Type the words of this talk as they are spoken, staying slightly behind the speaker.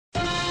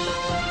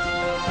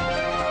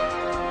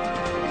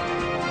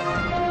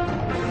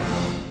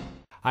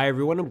Hi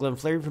everyone, I'm Glenn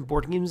Flaherty from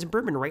Boardgames and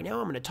Bourbon. Right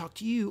now I'm going to talk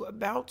to you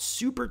about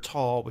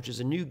Supertall, which is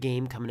a new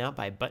game coming out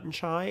by Button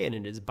Shy, and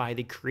it is by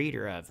the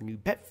creator of New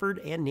Bedford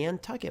and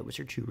Nantucket, which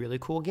are two really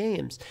cool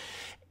games.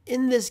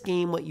 In this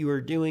game, what you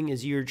are doing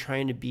is you're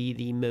trying to be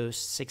the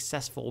most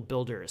successful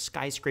builder of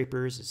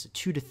skyscrapers. It's a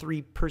 2 to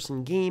 3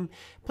 person game,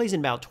 plays in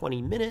about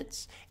 20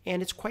 minutes,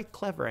 and it's quite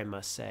clever, I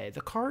must say.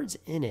 The cards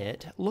in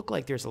it look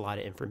like there's a lot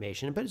of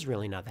information, but it's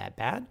really not that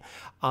bad.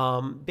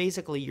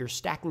 Basically, you're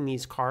stacking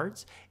these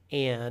cards,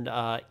 and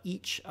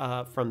each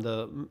from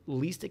the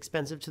least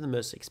expensive to the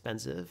most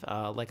expensive,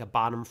 like a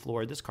bottom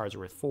floor, this card's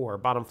worth 4.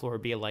 Bottom floor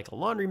would be like a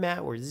laundromat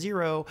worth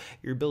 0.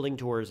 You're building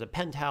towards a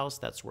penthouse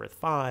that's worth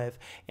 5.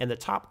 And the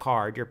top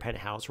card, your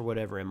penthouse or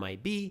whatever it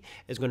might be,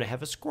 is going to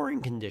have a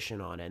scoring condition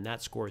on it, and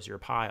that scores your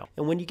pile.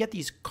 And when you get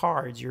these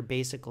cards, you're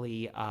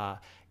basically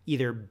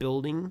either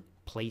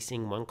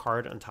placing one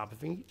card on top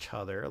of each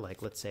other,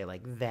 like let's say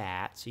like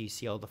that, so you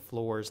see all the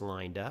floors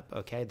lined up.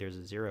 Okay, there's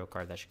a 0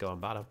 card that should go on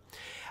bottom.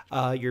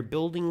 You're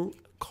building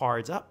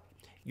cards up.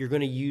 You're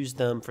going to use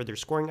them for their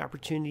scoring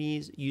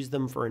opportunities, use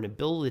them for an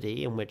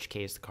ability, in which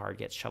case the card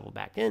gets shoveled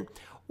back in,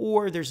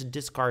 or there's a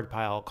discard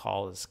pile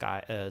called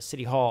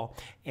City Hall,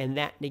 and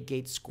that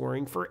negates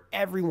scoring for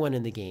everyone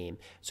in the game.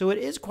 So it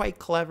is quite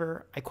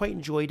clever. I quite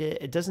enjoyed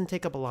it. It doesn't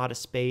take up a lot of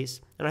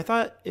space, and I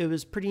thought it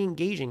was pretty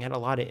engaging, had a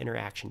lot of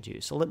interaction too.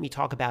 So let me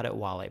talk about it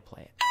while I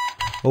play it.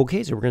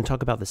 Okay, so we're going to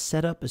talk about the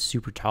setup of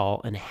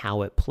Supertall and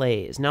how it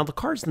plays. Now, the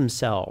cards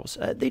themselves,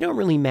 they don't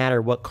really matter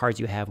what cards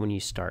you have when you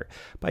start,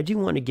 but I do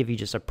want to give you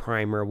just a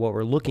primer of what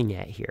we're looking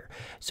at here.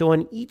 So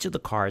on each of the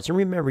cards, and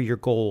remember your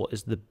goal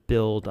is to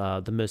build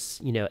the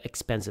most,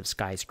 expensive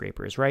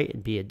skyscrapers, right?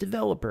 And be a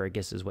developer, I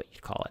guess is what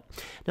you'd call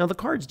it. Now, the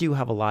cards do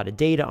have a lot of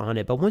data on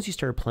it, but once you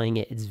start playing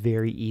it, it's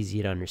very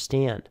easy to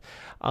understand.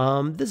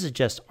 This is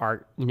just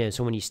art,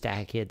 so when you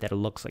stack it, that it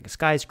looks like a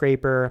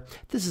skyscraper.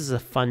 This is a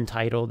fun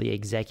title, the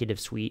Executive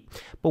Suite.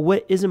 But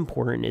what is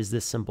important is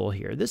this symbol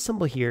here. This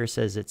symbol here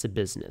says it's a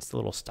business, the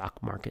little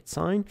stock market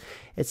sign.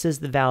 It says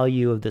the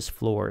value of this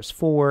floor is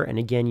 4, and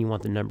again, you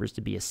want the numbers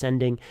to be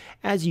ascending.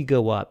 As you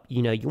go up,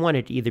 you want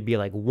it to either be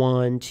like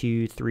 1,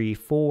 2, 3,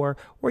 4,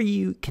 or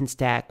you can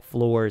stack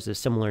floors of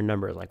similar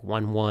numbers like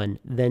 1, 1,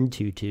 then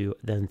 2, 2,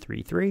 then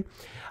 3, 3.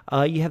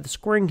 You have the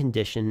scoring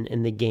condition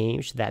in the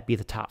game, should that be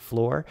the top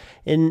floor?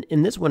 In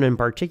this one in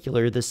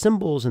particular, the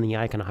symbols and the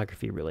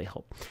iconography really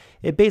help.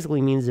 It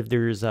basically means if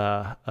there's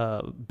a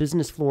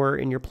business floor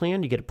in your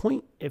plan, you get a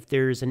point. If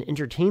there's an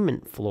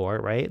entertainment floor,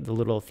 right, the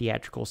little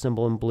theatrical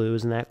symbol in blue,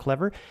 isn't that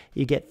clever?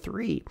 You get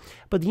 3.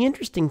 But the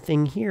interesting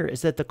thing here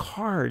is that the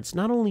cards,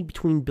 not only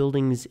between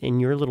buildings in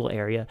your little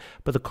area,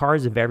 but the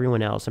cards of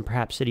everyone else and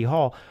perhaps City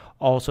Hall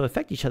also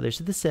affect each other.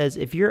 So this says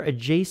if you're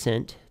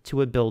adjacent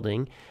to a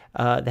building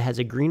that has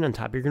a green on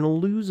top, you're going to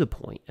lose a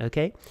point,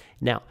 okay?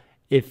 Now,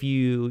 if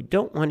you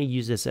don't want to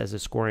use this as a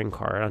scoring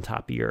card on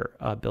top of your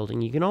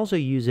building, you can also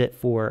use it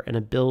for an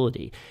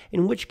ability,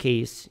 in which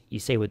case you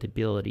say what the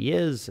ability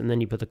is, and then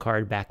you put the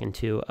card back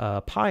into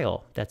a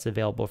pile that's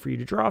available for you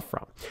to draw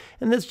from.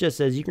 And this just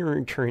says you can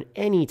return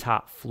any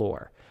top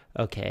floor,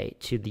 okay,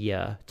 to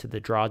the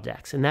draw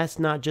decks, and that's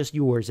not just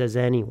yours as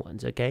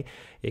anyone's, okay?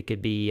 It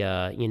could be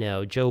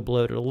Joe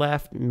Blow to the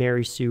left,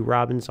 Mary Sue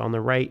Robbins on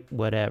the right,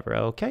 whatever,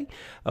 okay?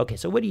 Okay,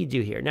 so what do you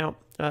do here? Now,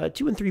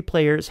 2 and 3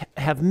 players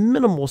have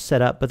minimal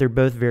setup, but they're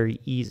both very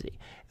easy.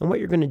 And what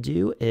you're going to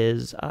do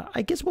is,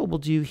 I guess what we'll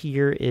do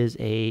here is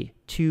a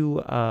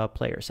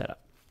 2-player setup.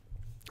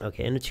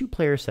 Okay, in a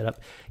 2-player setup,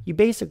 you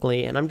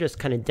basically, and I'm just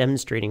kind of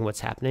demonstrating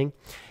what's happening,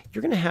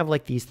 you're going to have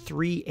like these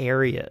 3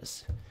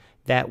 areas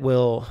that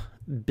will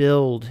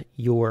build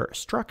your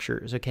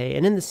structures, okay?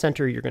 And in the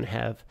center, you're going to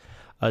have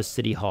a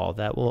City Hall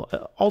that will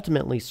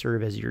ultimately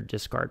serve as your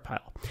discard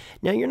pile.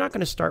 Now, you're not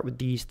going to start with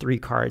these 3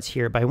 cards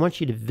here, but I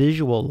want you to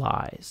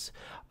visualize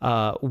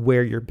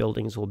where your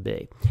buildings will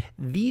be.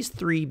 These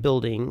 3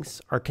 buildings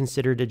are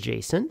considered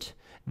adjacent.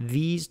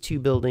 These 2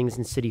 buildings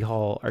in City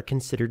Hall are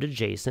considered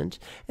adjacent,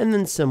 and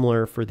then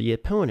similar for the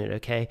opponent,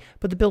 okay?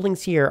 But the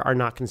buildings here are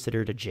not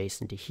considered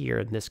adjacent to here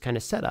in this kind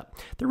of setup.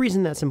 The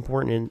reason that's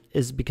important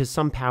is because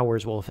some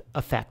powers will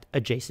affect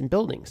adjacent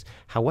buildings.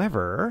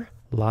 However,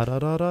 in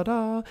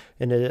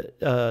a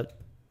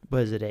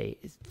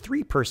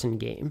 3-person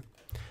game,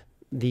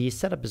 the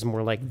setup is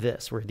more like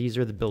this, where these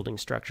are the building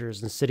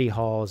structures and City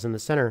Hall is in the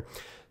center.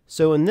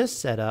 So in this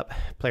setup,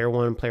 player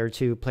 1, player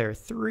 2, player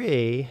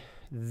 3,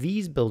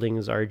 these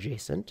buildings are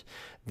adjacent,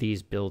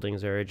 these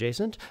buildings are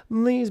adjacent,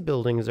 these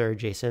buildings are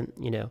adjacent,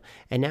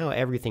 and now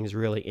everything's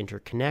really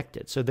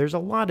interconnected. So there's a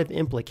lot of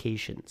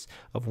implications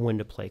of when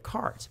to play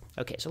cards.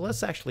 Okay, so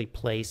let's actually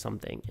play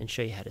something and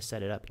show you how to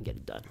set it up and get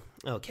it done.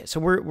 Okay, so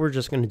we're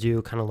just going to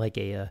do kind of like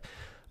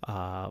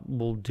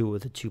we'll do it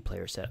with a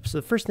 2-player setup. So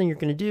the first thing you're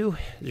going to do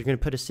is you're going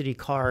to put a city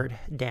card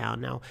down.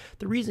 Now,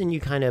 the reason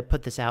you kind of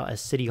put this out as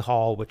City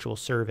Hall, which will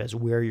serve as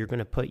where you're going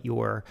to put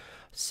your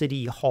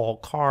City Hall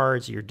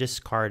cards, your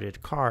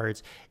discarded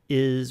cards,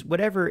 is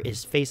whatever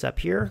is face up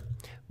here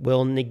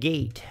will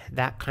negate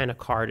that kind of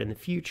card in the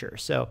future.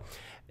 So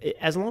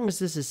as long as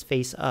this is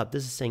face up,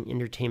 this is saying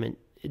entertainment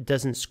it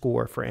doesn't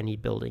score for any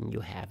building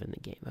you have in the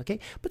game, okay?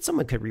 But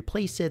someone could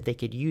replace it. They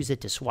could use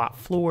it to swap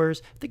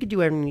floors. They could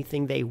do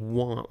anything they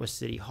want with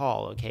City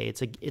Hall, okay?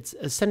 It's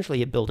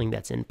essentially a building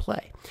that's in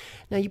play.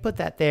 Now, you put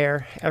that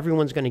there.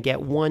 Everyone's going to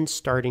get one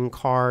starting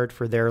card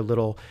for their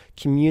little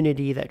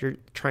community that you're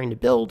trying to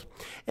build,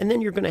 and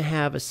then you're going to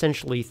have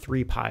essentially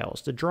 3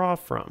 piles to draw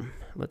from.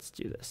 Let's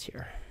do this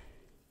here.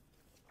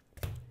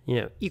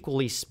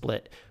 Equally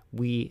split,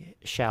 we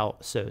shall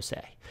so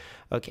say.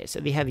 Okay, so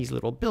they have these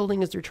little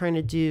buildings they're trying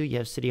to do. You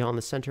have City Hall in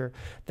the center.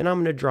 Then I'm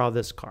going to draw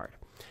this card.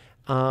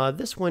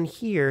 This one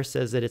here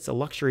says that it's a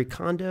luxury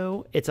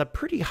condo. It's a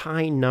pretty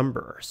high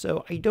number,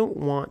 so I don't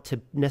want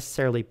to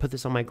necessarily put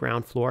this on my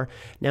ground floor.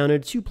 Now, in a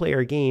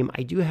 2-player game,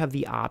 I do have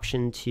the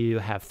option to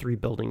have 3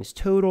 buildings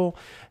total.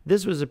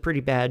 This was a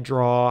pretty bad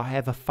draw. I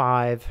have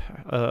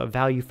a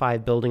value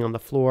 5 building on the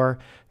floor.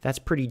 That's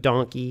pretty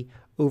donkey.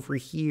 Over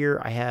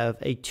here, I have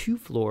a 2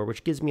 floor,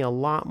 which gives me a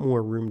lot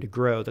more room to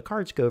grow. The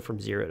cards go from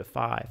 0 to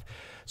 5.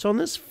 So on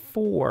this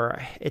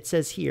 4, it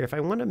says here, if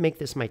I want to make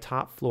this my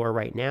top floor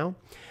right now,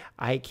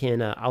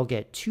 I'll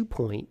get 2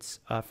 points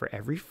for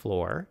every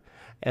floor,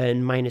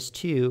 and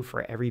 -2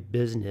 for every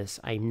business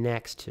I'm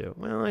next to.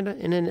 Well, and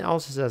then it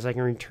also says I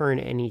can return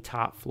any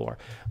top floor.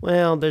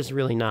 Well, there's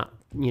really not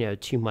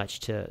too much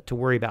to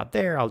worry about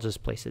there. I'll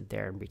just place it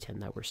there and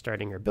pretend that we're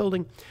starting our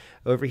building.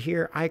 Over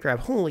here, I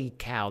grab, holy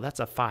cow, that's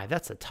a 5.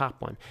 That's the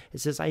top one. It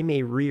says I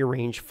may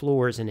rearrange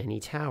floors in any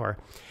tower.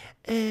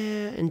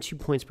 And 2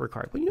 points per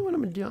card. Well, you know what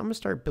I'm going to do? I'm going to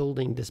start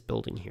building this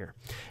building here.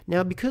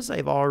 Now, because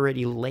I've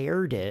already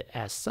layered it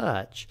as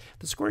such,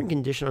 the scoring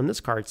condition on this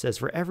card says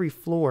for every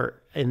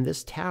floor in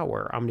this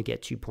tower, I'm going to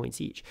get 2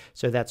 points each.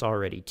 So that's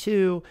already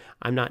 2.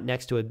 I'm not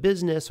next to a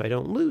business, so I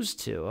don't lose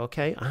 2,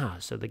 okay?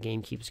 So the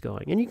game keeps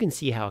going. And you can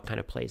see how it kind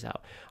of plays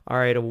out. All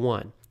right, a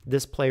 1.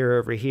 This player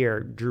over here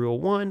drew a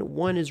 1.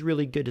 1 is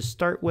really good to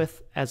start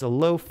with as a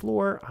low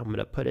floor. I'm going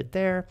to put it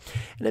there.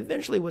 And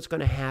eventually what's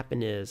going to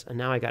happen is, and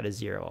now I got a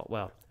 0.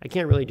 Well, I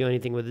can't really do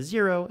anything with a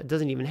 0. It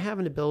doesn't even have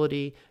an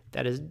ability.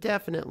 That is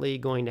definitely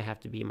going to have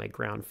to be my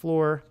ground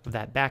floor of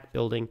that back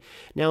building.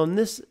 Now in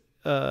this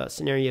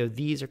scenario,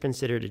 these are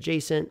considered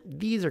adjacent.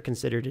 These are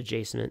considered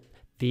adjacent.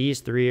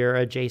 These 3 are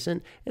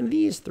adjacent. And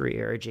these 3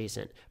 are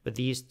adjacent. But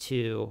these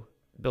 2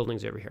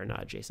 buildings over here are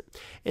not adjacent.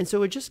 And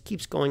so it just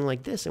keeps going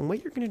like this. And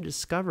what you're going to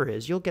discover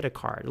is you'll get a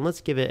card. And let's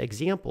give an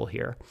example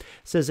here. It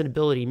says an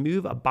ability,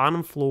 move a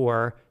bottom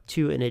floor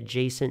to an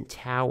adjacent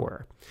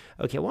tower.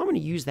 Okay, well, I'm going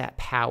to use that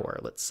power,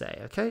 let's say.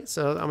 Okay,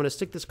 so I'm going to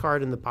stick this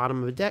card in the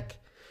bottom of a deck.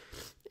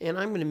 And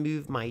I'm going to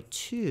move my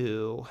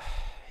 2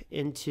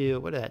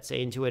 into, what did that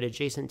say, into an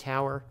adjacent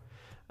tower.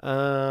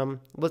 I'll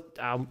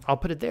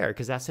put it there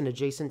because that's an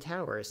adjacent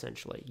tower,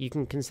 essentially. You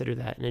can consider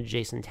that an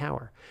adjacent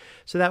tower.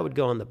 So that would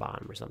go on the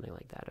bottom or something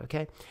like that,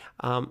 okay?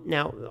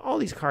 Now, all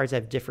these cards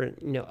have different,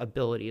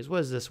 abilities. What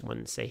does this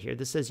one say here?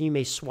 This says you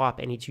may swap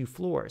any 2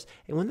 floors.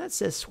 And when that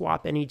says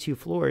swap any 2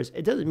 floors,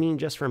 it doesn't mean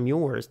just from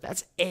yours.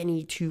 That's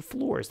any 2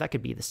 floors. That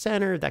could be the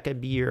center. That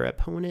could be your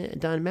opponent. It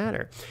doesn't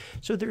matter.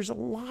 So there's a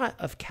lot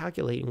of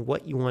calculating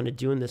what you want to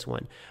do in this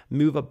one.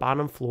 Move a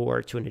bottom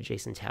floor to an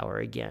adjacent tower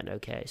again,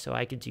 okay? So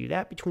I could do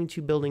that between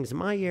 2 buildings in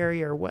my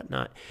area or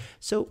whatnot.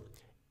 So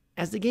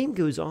as the game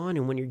goes on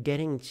and when you're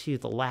getting to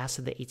the last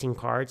of the 18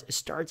 cards, it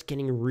starts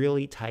getting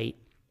really tight.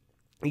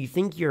 You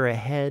think you're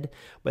ahead,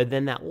 but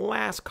then that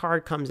last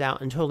card comes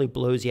out and totally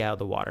blows you out of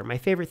the water. My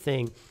favorite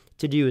thing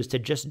to do is to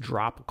just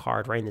drop a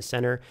card right in the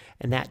center,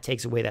 and that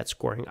takes away that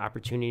scoring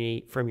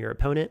opportunity from your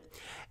opponent.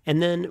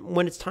 And then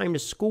when it's time to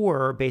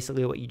score,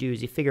 basically what you do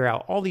is you figure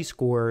out all these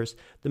scores.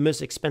 The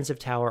most expensive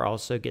tower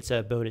also gets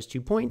a bonus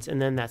 2 points,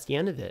 and then that's the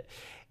end of it.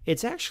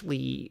 It's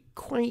actually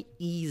quite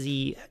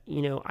easy.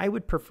 I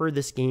would prefer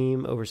this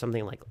game over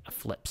something like a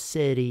Flip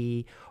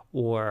City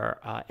or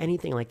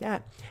anything like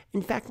that.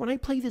 In fact, when I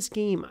play this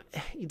game,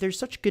 there's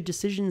such good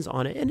decisions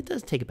on it, and it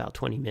does take about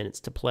 20 minutes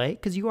to play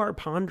because you are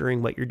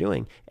pondering what you're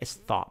doing. It's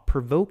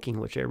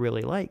thought-provoking, which I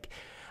really like.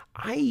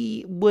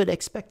 I would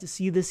expect to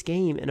see this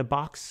game in a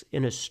box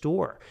in a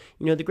store.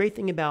 The great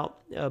thing about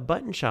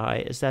Button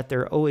Shy is that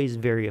they're always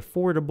very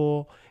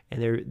affordable,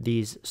 and they're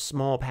these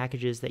small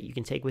packages that you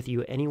can take with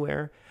you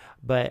anywhere.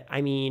 But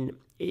I mean,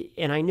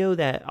 and I know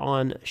that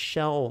on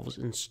shelves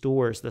in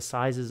stores, the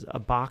sizes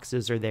of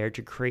boxes are there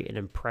to create an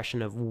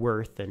impression of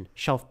worth and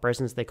shelf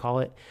presence, they call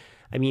it.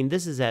 I mean,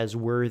 this is as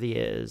worthy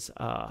as,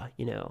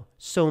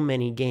 so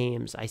many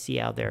games I see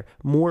out there,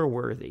 more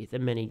worthy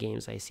than many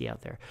games I see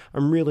out there.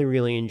 I'm really,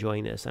 really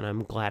enjoying this, and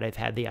I'm glad I've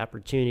had the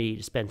opportunity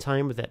to spend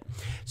time with it.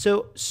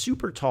 So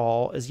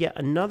Supertall is yet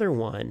another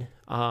one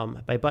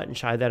by Button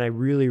Shy that I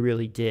really,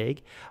 really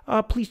dig.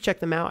 Please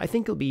check them out. I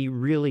think you'll be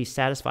really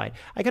satisfied.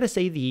 I got to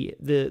say,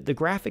 the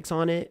graphics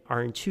on it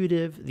are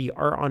intuitive. The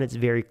art on it's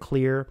very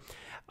clear.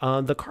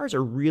 The cards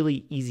are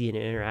really easy to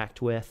interact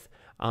with.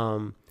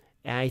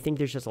 And I think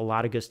there's just a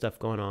lot of good stuff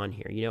going on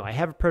here. I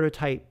have a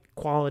prototype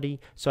quality,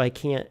 so I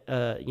can't,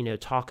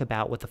 talk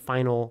about what the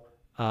final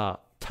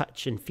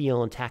touch and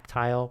feel and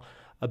tactile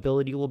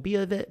ability will be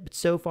of it. But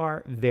so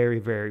far, very,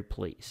 very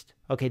pleased.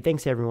 Okay,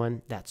 thanks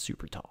everyone. That's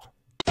Supertall.